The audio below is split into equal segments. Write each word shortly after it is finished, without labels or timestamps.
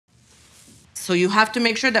So you have to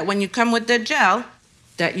make sure that when you come with the gel,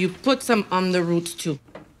 that you put some on the roots too.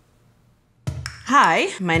 Hi,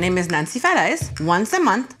 my name is Nancy Falaise. Once a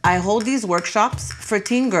month, I hold these workshops for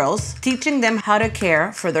teen girls, teaching them how to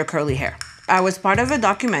care for their curly hair. I was part of a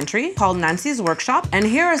documentary called Nancy's Workshop, and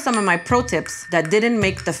here are some of my pro tips that didn't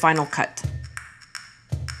make the final cut.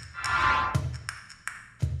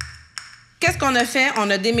 Qu'est-ce qu'on a fait?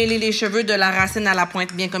 On a démêlé les cheveux de la racine à la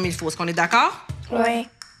pointe bien comme il faut. Est-ce qu'on est d'accord? Oui.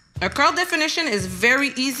 A curl definition is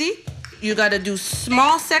very easy. You gotta do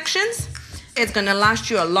small sections. It's gonna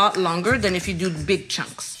last you a lot longer than if you do big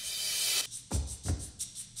chunks.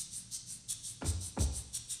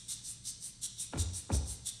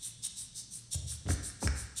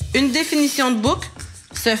 Une définition de boucle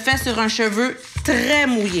se fait sur un cheveu très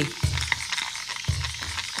mouillé.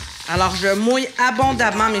 Alors, je mouille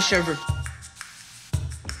abondamment mes cheveux.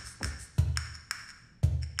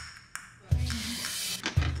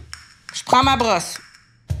 Je prends ma brosse.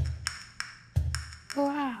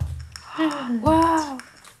 Wow. Wow.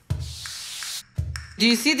 Do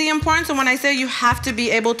you see the importance of when I say you have to be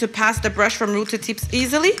able to pass the brush from root to tips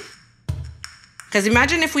easily? Because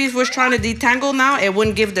imagine if we was trying to detangle now, it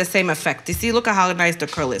wouldn't give the same effect. You see, look at how nice the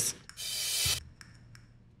curl is.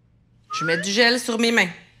 Je mets du gel sur mes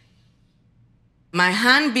mains. My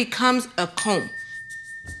hand becomes a comb.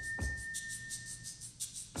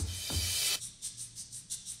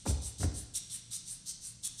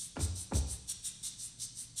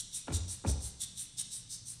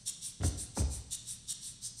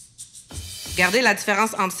 Regardez la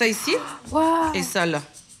différence entre ça ici et ça là.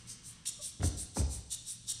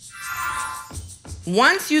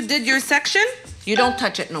 Once you did your section, you don't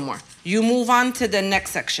touch it no more. You move on to the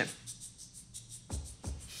next section.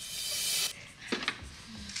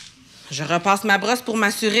 Je repasse ma brosse pour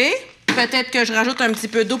m'assurer. Peut-être que je rajoute un petit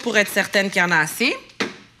peu d'eau pour être certaine qu'il y en a assez.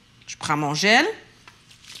 Je prends mon gel.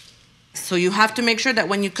 So you have to make sure that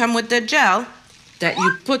when you come with the gel, that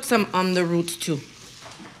you put some on the roots too.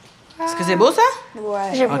 Est-ce que c'est beau, ça?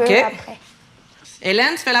 Ouais. Je veux après.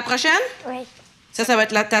 Hélène, tu fais la prochaine? Oui. Ça va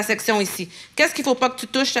être ta section ici. Qu'est-ce qu'il ne faut pas que tu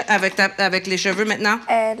touches avec les cheveux maintenant?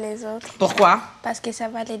 Les autres. Pourquoi? Parce que ça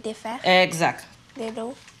va les défaire. Exact. De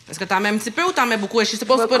l'eau. Est-ce que tu en mets un petit peu ou tu en mets beaucoup? Is she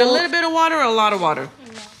supposed to put a little bit of water or a lot of water?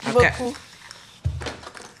 Non. Okay. Beaucoup.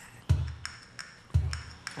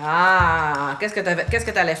 Ah, qu'est-ce que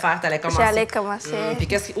tu allais faire? Tu allais commencer? J'allais commencer. Puis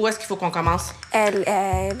où est-ce qu'il faut qu'on commence?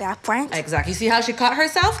 La pointe. Exact. You see how she caught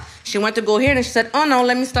herself? She went to go here and she said, oh no,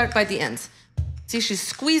 let me start by the ends. See, she's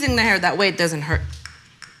squeezing the hair that way it doesn't hurt.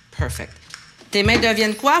 Perfect. Tes mains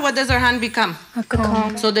deviennent quoi? What does her hand become? A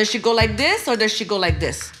comb. So does she go like this or does she go like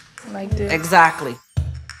this? Like this. Exactly.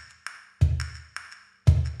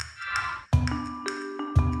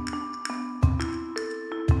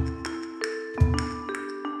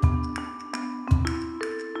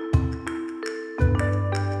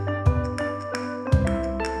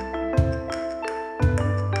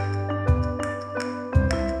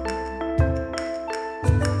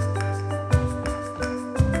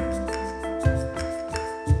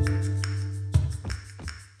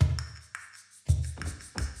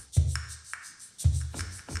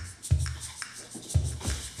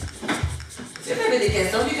 If you have any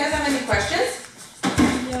questions, do you guys have any questions?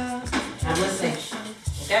 Yeah. I'm listening.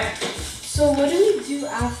 Okay. So what do we do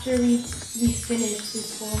after we finish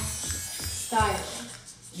this whole style?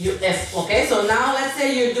 Okay, so now let's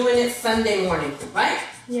say you're doing it Sunday morning, right?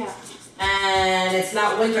 Yeah. And it's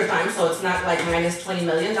not winter time, so it's not like minus 20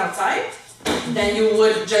 million outside. Then you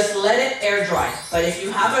would just let it air dry. But if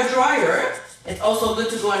you have a dryer, it's also good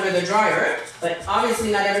to go under the dryer. But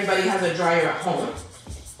obviously not everybody has a dryer at home.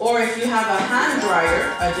 Or if you have a hand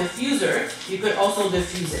dryer, a diffuser, you could also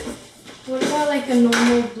diffuse it. What about like a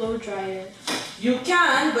normal blow dryer? You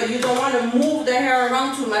can, but you don't want to move the hair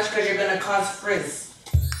around too much because you're going to cause frizz.